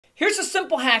Here's a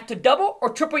simple hack to double or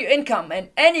triple your income, and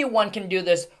anyone can do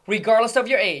this regardless of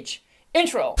your age.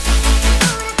 Intro.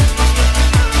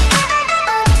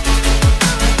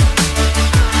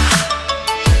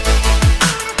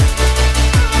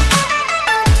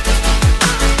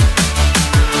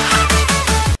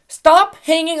 Stop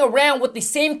hanging around with the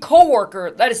same coworker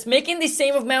that is making the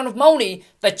same amount of money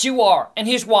that you are. And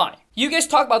here's why. You guys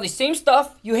talk about the same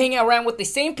stuff, you hang around with the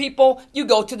same people, you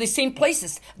go to the same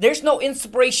places. There's no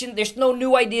inspiration, there's no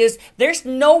new ideas, there's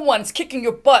no one's kicking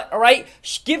your butt, all right?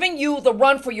 Giving you the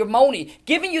run for your money,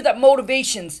 giving you that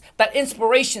motivations, that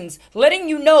inspirations, letting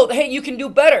you know that, hey, you can do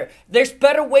better. There's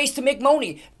better ways to make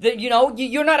money. That,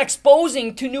 you're not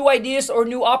exposing to new ideas or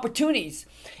new opportunities.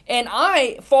 And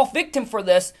I fall victim for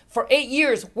this for 8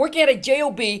 years, working at a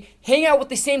job, hanging out with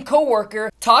the same coworker,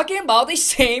 talking about the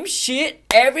same shit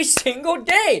every single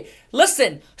day.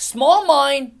 Listen, small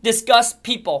mind discuss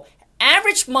people.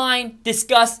 Average mind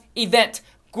discuss event.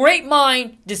 Great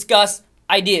mind discuss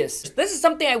ideas. This is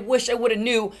something I wish I would have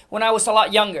knew when I was a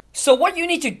lot younger. So what you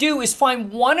need to do is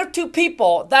find 1 or 2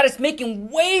 people that is making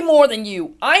way more than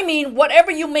you. I mean,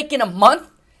 whatever you make in a month,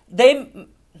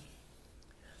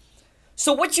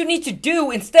 So what you need to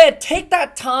do instead, take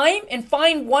that time and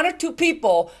find 1 or 2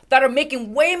 people that are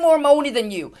making way more money than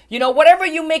you. Whatever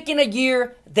you make in a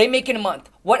year, they make in a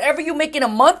month. Whatever you make in a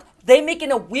month, they make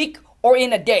in a week or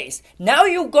in a days. Now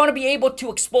you're going to be able to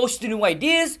expose to new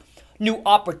ideas, new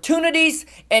opportunities,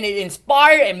 and it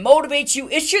inspires and motivates you.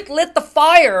 It should lit the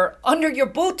fire under your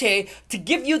booty to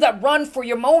give you that run for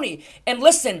your money. And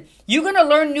listen, you're gonna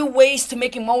learn new ways to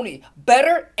making money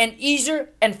better and easier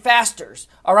and faster.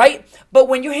 All right, but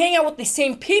when you hang out with the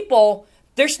same people,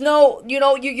 there's no,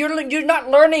 you're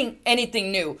not learning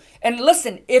anything new. And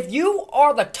listen, if you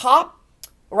are the top,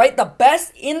 right, the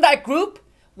best in that group,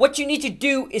 what you need to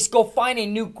do is go find a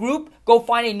new group, go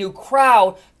find a new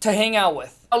crowd to hang out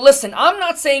with. Now listen, I'm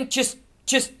not saying just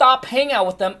stop hanging out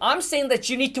with them. I'm saying that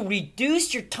you need to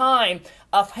reduce your time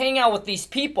of hanging out with these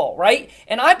people, right?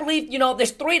 And I believe,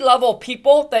 there's 3 level of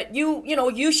people that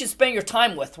you should spend your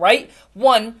time with, right?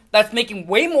 1 that's making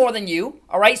way more than you,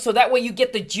 all right? So that way you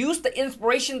get the juice, the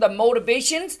inspiration, the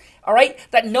motivations, all right?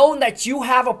 That knowing that you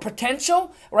have a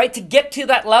potential, right, to get to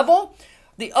that level.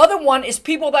 The other one is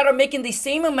people that are making the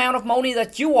same amount of money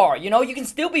that you are. You can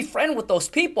still be friends with those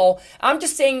people. I'm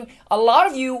just saying a lot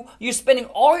of you're spending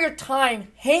all your time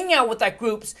hanging out with that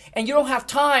groups and you don't have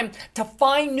time to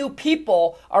find new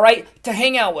people, all right, to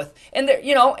hang out with. And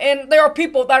there are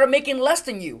people that are making less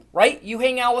than you, right? You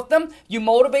hang out with them, you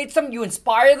motivate them, you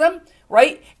inspire them,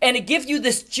 right? And it gives you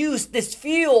this juice, this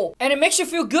fuel, and it makes you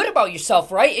feel good about yourself,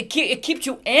 right? It keeps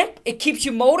you amped, it keeps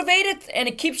you motivated, and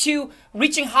it keeps you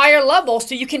reaching higher levels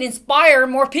so you can inspire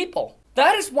more people.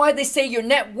 That is why they say your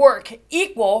net worth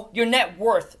equal your net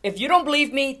worth. If you don't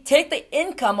believe me, take the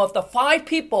income of the 5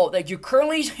 people that you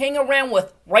currently hang around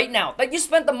with right now, that you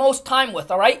spend the most time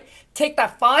with, all right? Take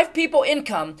that 5 people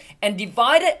income and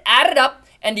divide it, add it up,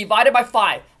 and divide it by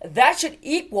 5. That should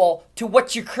equal to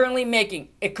what you're currently making.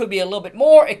 It could be a little bit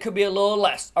more, it could be a little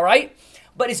less, all right?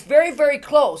 But it's very, very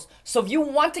close. So if you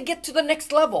want to get to the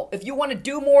next level, if you want to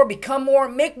do more, become more,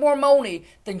 make more money,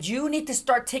 then you need to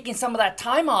start taking some of that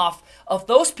time off of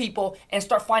those people and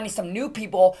start finding some new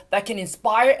people that can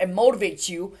inspire and motivate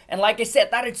you. And like I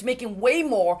said, that it's making way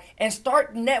more, and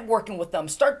start networking with them.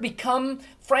 Start become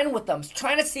friend with them.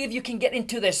 Trying to see if you can get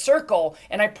into their circle.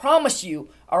 And I promise you,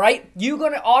 all right, you're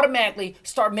going to automatically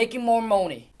start making more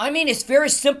money. I mean, it's very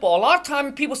simple. A lot of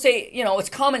time people say, it's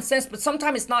common sense, but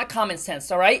sometimes it's not common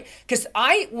sense, all right? Because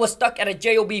I was stuck at a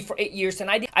job for 8 years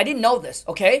and I didn't know this,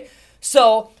 okay?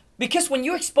 So because when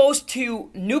you're exposed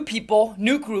to new people,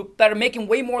 new group that are making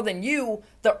way more than you,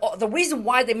 the reason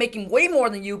why they're making way more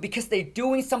than you because they're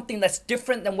doing something that's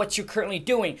different than what you're currently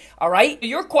doing, all right?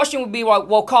 Your question would be,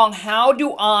 well, Kong, how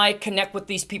do I connect with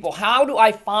these people? How do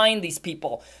I find these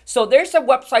people? So there's a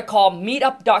website called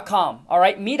meetup.com, all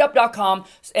right? Meetup.com,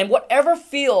 and whatever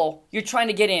field you're trying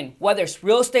to get in, whether it's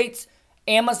real estate,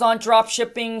 Amazon drop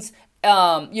shippings,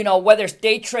 whether it's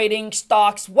day trading,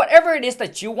 stocks, whatever it is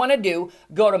that you want to do,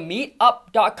 go to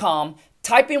meetup.com,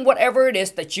 type in whatever it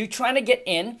is that you're trying to get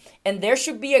in, and there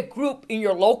should be a group in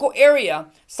your local area,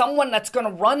 someone that's going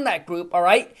to run that group, all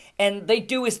right? And they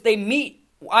meet,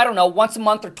 I don't know, once a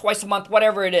month or twice a month,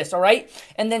 whatever it is, all right?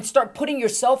 And then start putting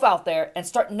yourself out there and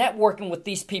start networking with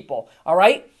these people, all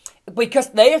right? Because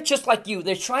they are just like you.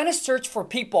 They're trying to search for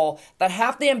people that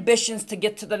have the ambitions to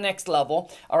get to the next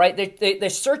level. All right, they're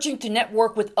searching to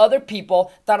network with other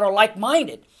people that are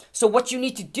like-minded. So what you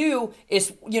need to do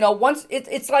is, once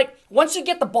you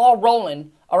get the ball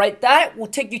rolling, all right, that will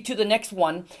take you to the next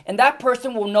one, and that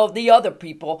person will know the other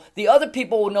people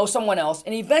will know someone else,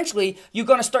 and eventually you're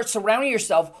going to start surrounding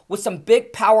yourself with some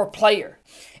big power player.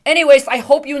 Anyways, I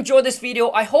hope you enjoyed this video.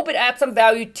 I hope it adds some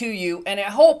value to you, and I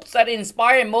hope that it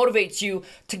inspires and motivates you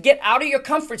to get out of your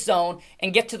comfort zone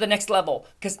and get to the next level.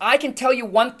 Because I can tell you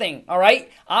one thing, all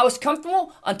right? I was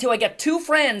comfortable until I got 2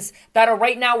 friends that are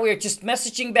right now, we're just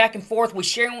messaging back and forth. We're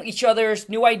sharing with each other's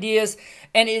new ideas,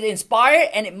 and it inspires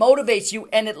and it motivates you,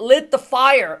 and it lit the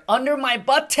fire under my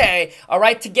butt, all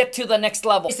right, to get to the next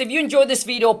level. So if you enjoyed this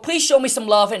video, please show me some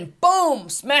love, and boom,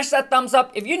 smash that thumbs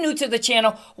up. If you're new to the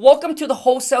channel, welcome to the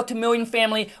Wholesale to Million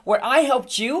family, where I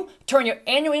helped you turn your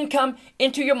annual income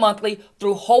into your monthly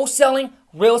through wholesaling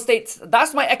real estate.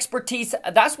 That's my expertise.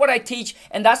 That's what I teach,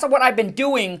 and that's what I've been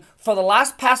doing for the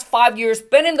past 5 years.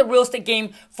 Been in the real estate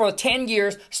game for 10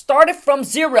 years. Started from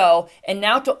 0 and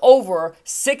now to over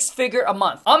 6-figure a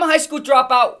month. I'm a high school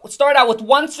dropout. Started out with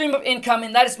 1 stream of income,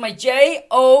 and that is my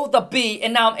J-O-B.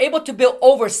 And now I'm able to build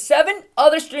over 7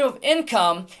 other streams of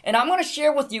income. And I'm going to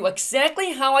share with you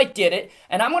exactly how I did it.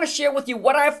 And I'm going to share with you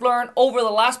what I've learned over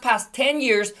the past 10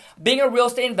 years being a real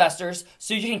estate investor,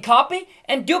 so you can copy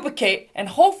and duplicate. And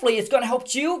hopefully it's going to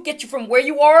help you get you from where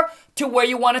you are to where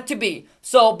you want it to be.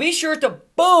 So be sure to,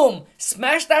 boom,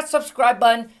 smash that subscribe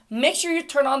button. Make sure you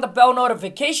turn on the bell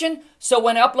notification so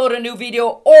when I upload a new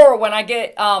video or when I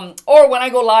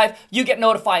go live, you get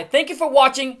notified. Thank you for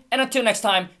watching, and until next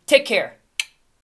time, take care.